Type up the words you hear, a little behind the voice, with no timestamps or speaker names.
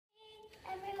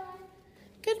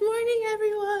morning,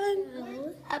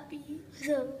 everyone. Happy.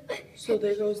 So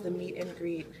there goes the meet and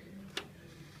greet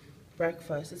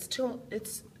breakfast. It's till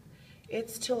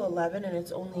 11 and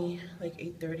it's only like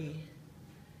 8:30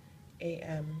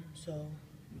 a.m. So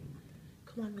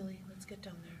come on, Millie, let's get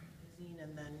down there.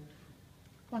 And then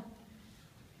come on.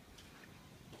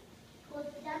 Well,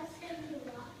 that's gonna be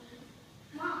lobby.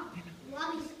 Mom,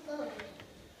 lobby's closed.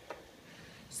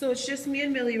 So it's just me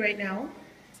and Millie right now.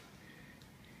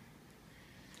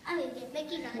 I'm gonna get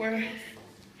Mickey Mouse.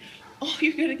 Oh,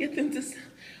 you're gonna get them to.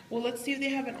 Well, let's see if they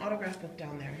have an autograph book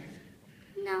down there.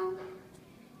 No.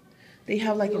 They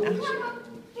have like an actual. Come on.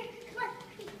 Here, come on.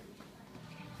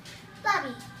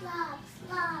 Lobby,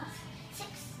 lobs,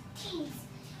 16s,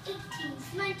 18s,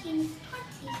 19s,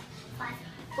 20s, 5,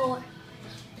 4,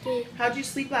 3. How'd you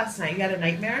sleep last night? You had a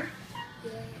nightmare?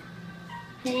 Yeah.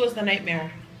 Who was the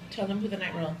nightmare? Tell them who the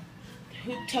nightmare.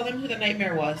 Tell them who the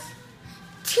nightmare was.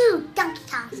 2 Donkey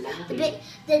Kongs.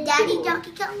 The daddy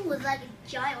Donkey Kong was like a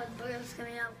giant with burrows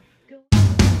coming out.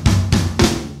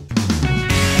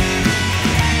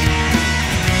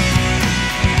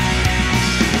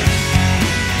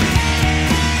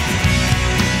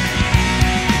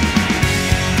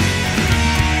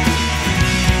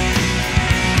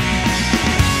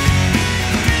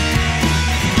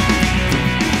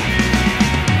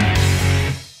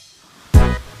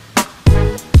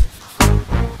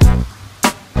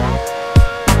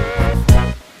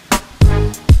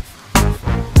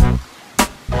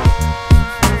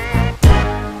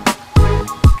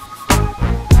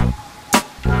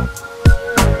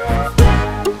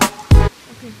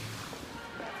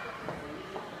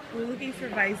 We're looking for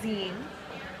Visine.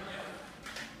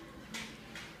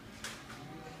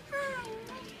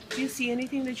 Do you see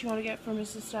anything that you want to get for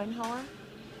Mrs. Steinhauer?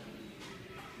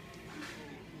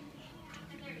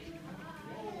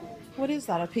 What is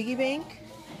that, a piggy bank?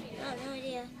 No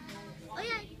idea. Oh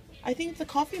yeah. I think the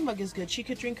coffee mug is good. She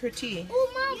could drink her tea.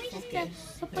 Oh mom, we just got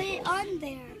to put it on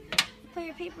there. Put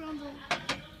your paper on the.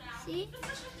 See?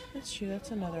 That's true.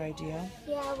 That's another idea.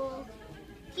 Yeah, well,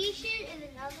 t-shirt is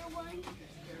another one.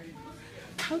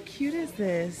 How cute is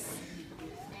this?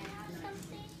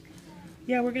 Something.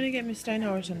 Yeah, we're gonna get Miss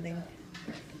Steinhauer something.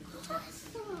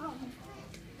 Awesome.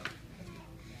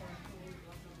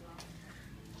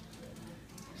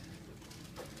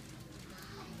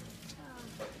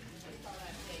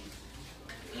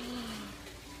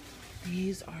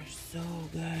 These are so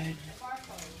good.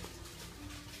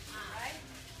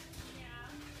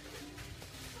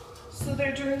 So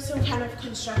they're doing some kind of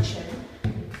construction.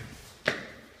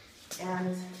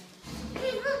 And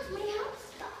Hey, look, my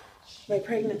hopscotch. my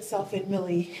pregnant self and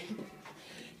Millie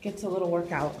gets a little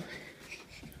workout.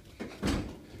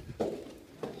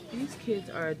 These kids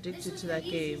are addicted to that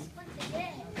game.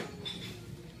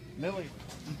 Millie.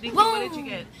 Nikki, what did you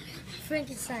get?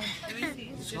 Frankenstein. Let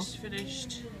me see. Just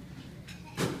finished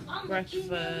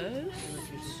breakfast.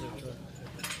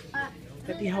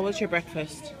 Betty, how was your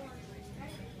breakfast?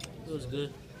 It was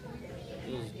good.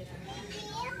 It was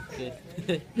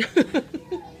good.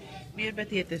 Me and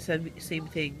Betty ate the same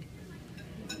thing.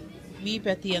 Me,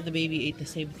 Betty, and the baby ate the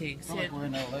same thing. It's not like we're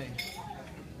in LA.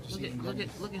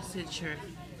 Look at Sid's shirt.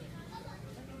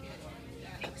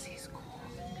 He thinks he's cool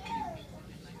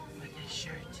with his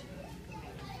shirt.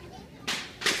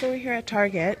 So we're here at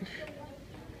Target,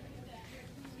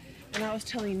 and I was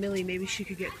telling Millie maybe she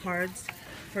could get cards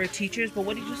for her teachers. But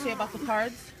what did you say about the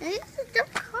cards? It's a dumb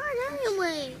card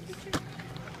anyway.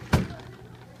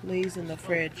 Lays in the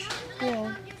fridge.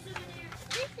 Cool.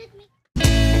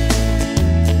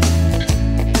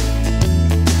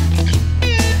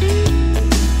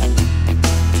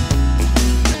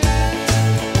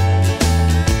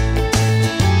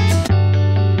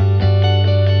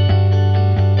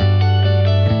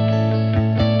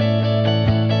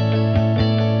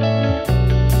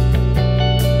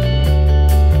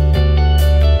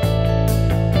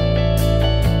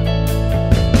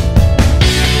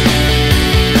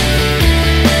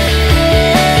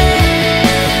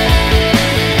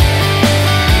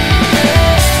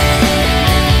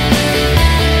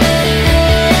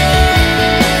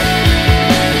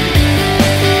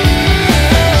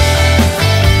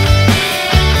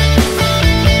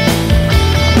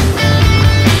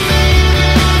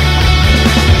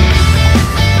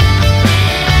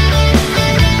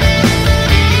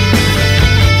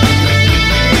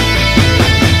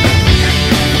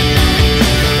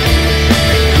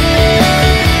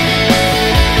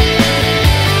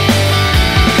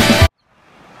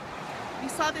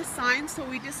 So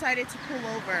we decided to pull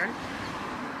over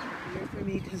here for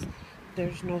me because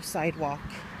there's no sidewalk.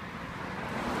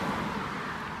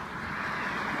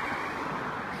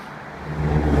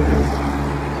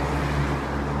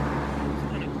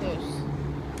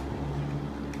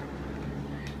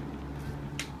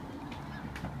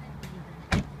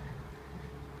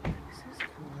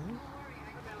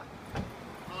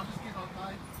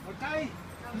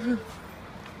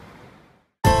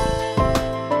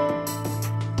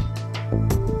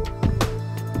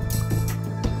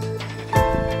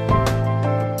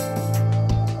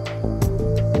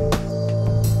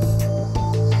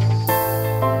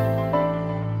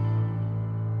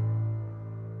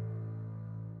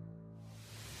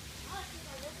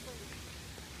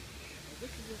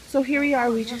 So here we are,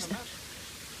 we just...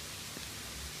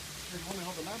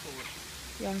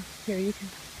 Yeah, here you can...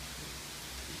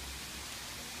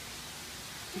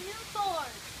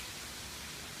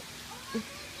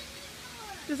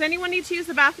 Does anyone need to use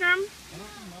the bathroom?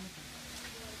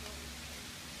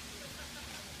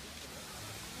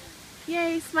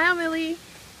 Yay, smile, Millie.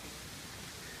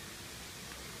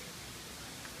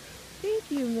 Thank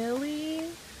you, Millie.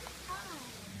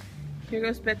 Here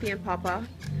goes Bethy and Papa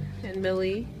and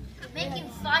Millie. Making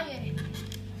fire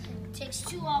takes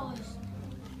 2 hours.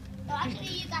 Well, actually,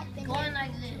 you got going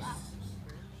like this.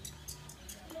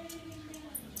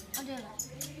 I'll do that.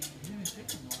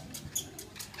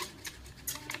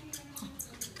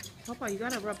 Papa, you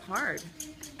gotta rub hard.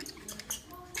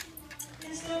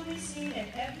 Can still be seen at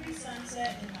every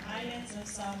sunset in the islands of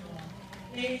Samoa.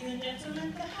 Ladies and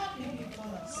gentlemen, the happy people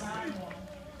of Samoa.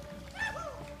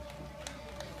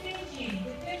 Fiji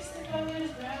depicts the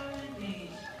colors brown and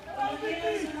beige.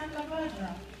 Polynesian Cultural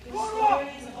Center. The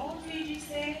stories of old Fiji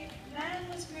say man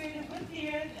was created with the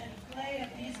earth and the clay of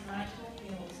these magical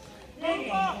fields. Lege,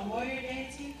 the warrior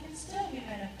deity, can still be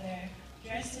met up there,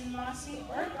 dressed in mossy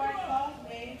or bark cloth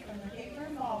made from the paper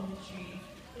mulberry tree.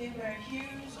 They wear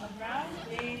hues of brown,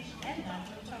 beige, and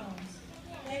natural tones.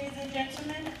 Ladies and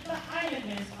gentlemen, the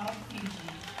islanders of Fiji.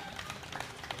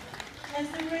 As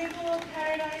the rainbow of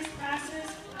paradise passes,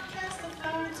 cast the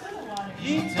flower into the water.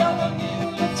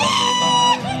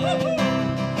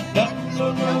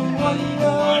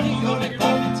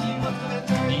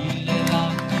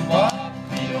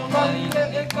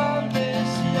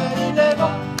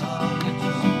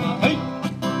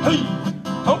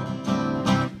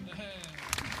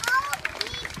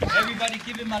 Everybody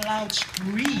give him a loud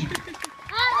scream.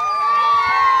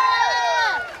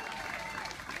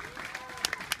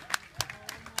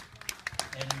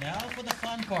 And now for the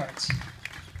fun part.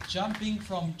 Jumping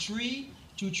from tree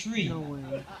to tree. No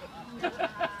way.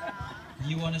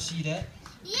 You want to see that?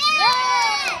 Yeah!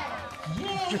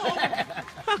 Yeah!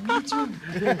 Me too.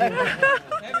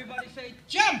 Everybody say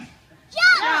jump!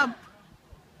 Jump!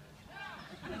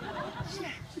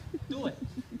 Do it.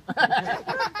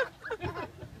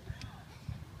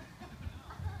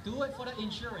 Do it for the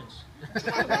insurance.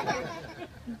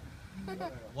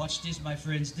 Watch this, my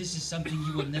friends. This is something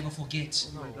you will never forget.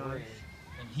 Oh my gosh.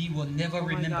 And he will never Oh my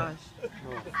remember.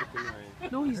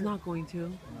 gosh. No, he's not going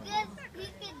to. Yes, we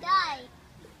could die.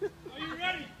 Are you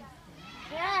ready?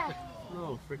 Yeah.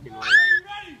 No freaking way. Are you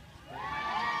ready?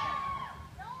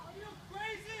 Are you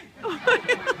crazy?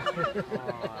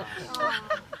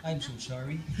 I'm so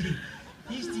sorry.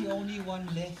 He's the only one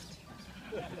left.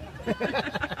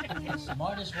 The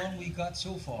smartest one we got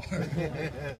so far.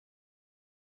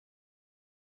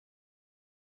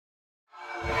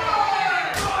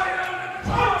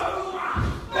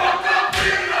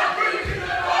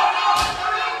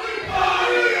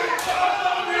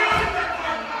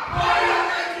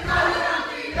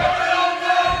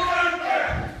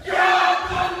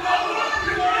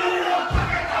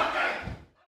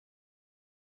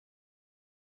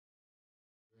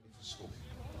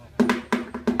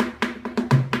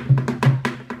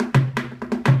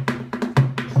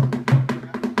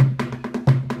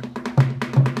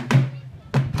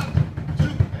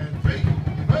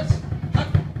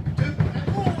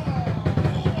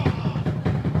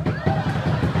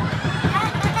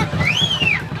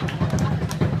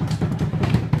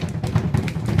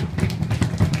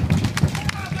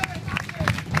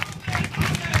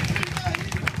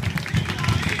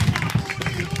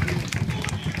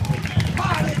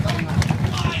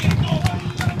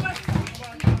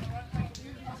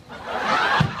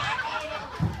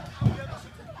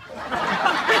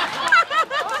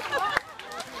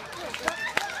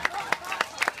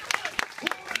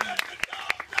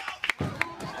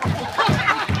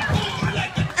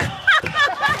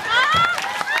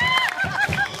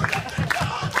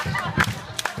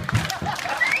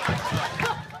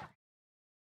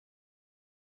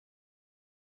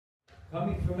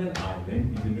 Coming from an island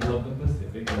in the middle of the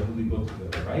Pacific, whether we go to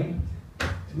the right,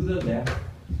 to the left,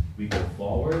 we go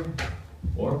forward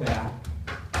or back,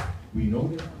 we know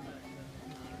that.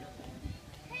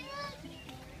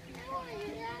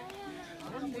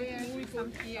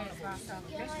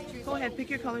 Go ahead, pick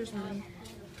your colors, Millie.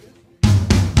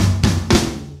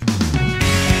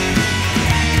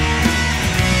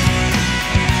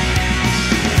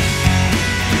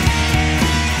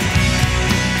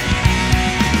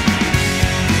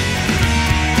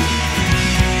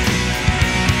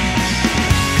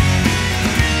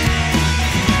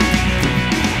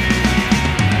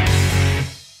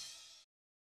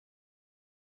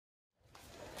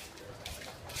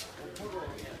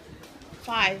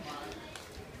 5.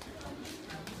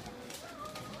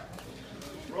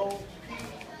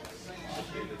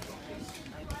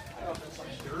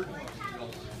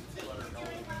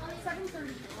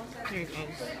 Here it goes.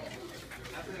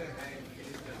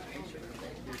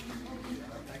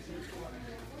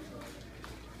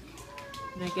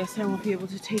 And I guess I won't be able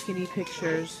to take any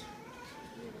pictures.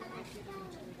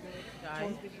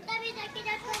 And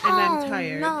I'm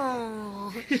tired.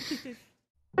 No.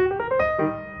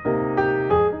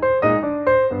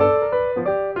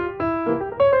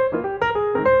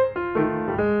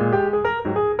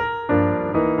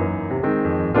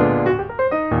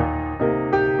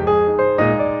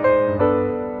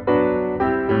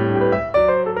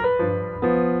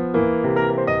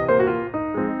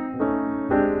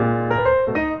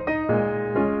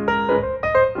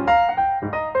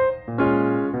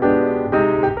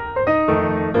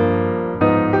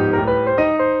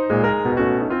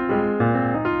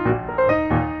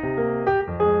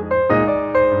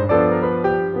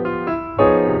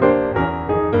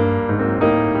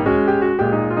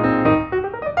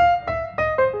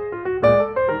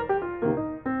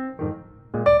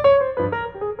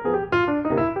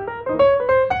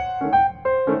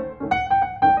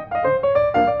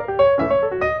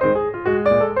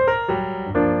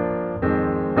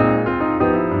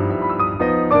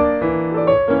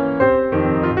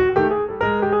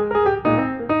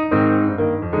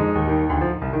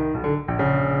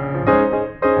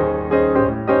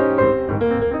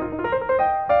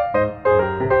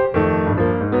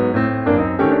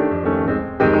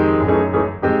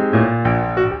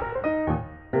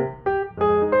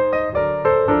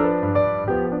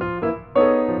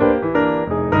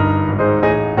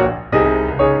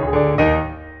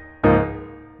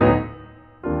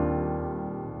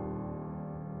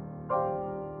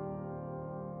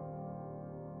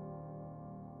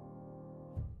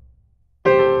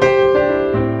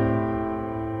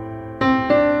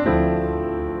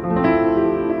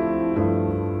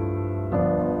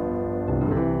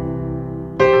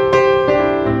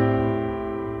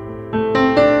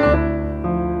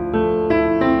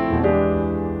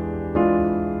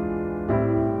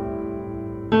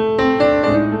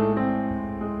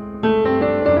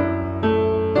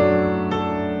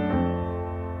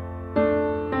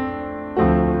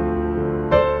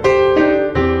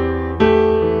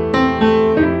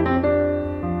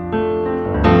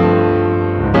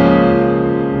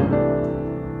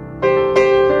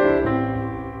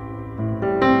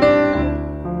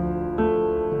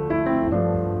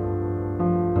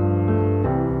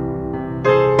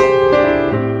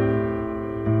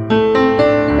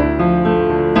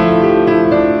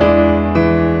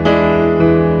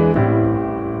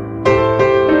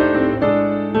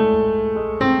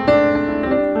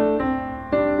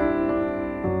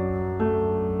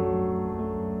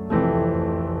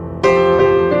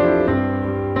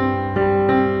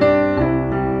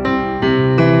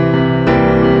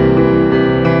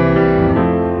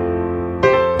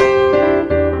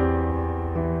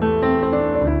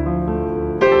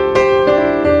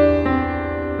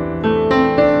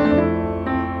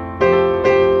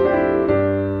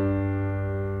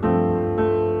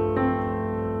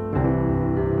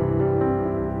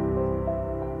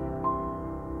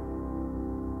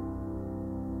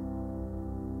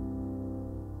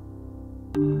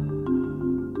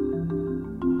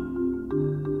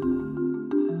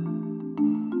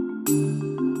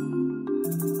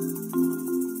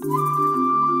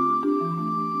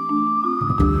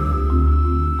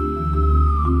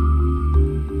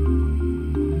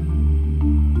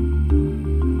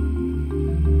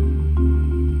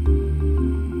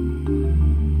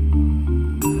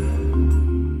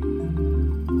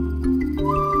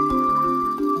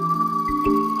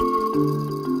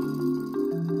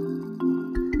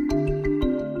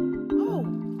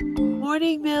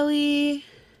 Morning, Millie.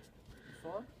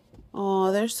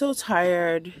 Oh, they're so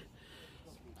tired.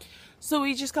 So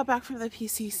we just got back from the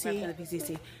PCC. Say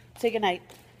goodnight.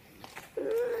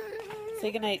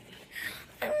 Say goodnight.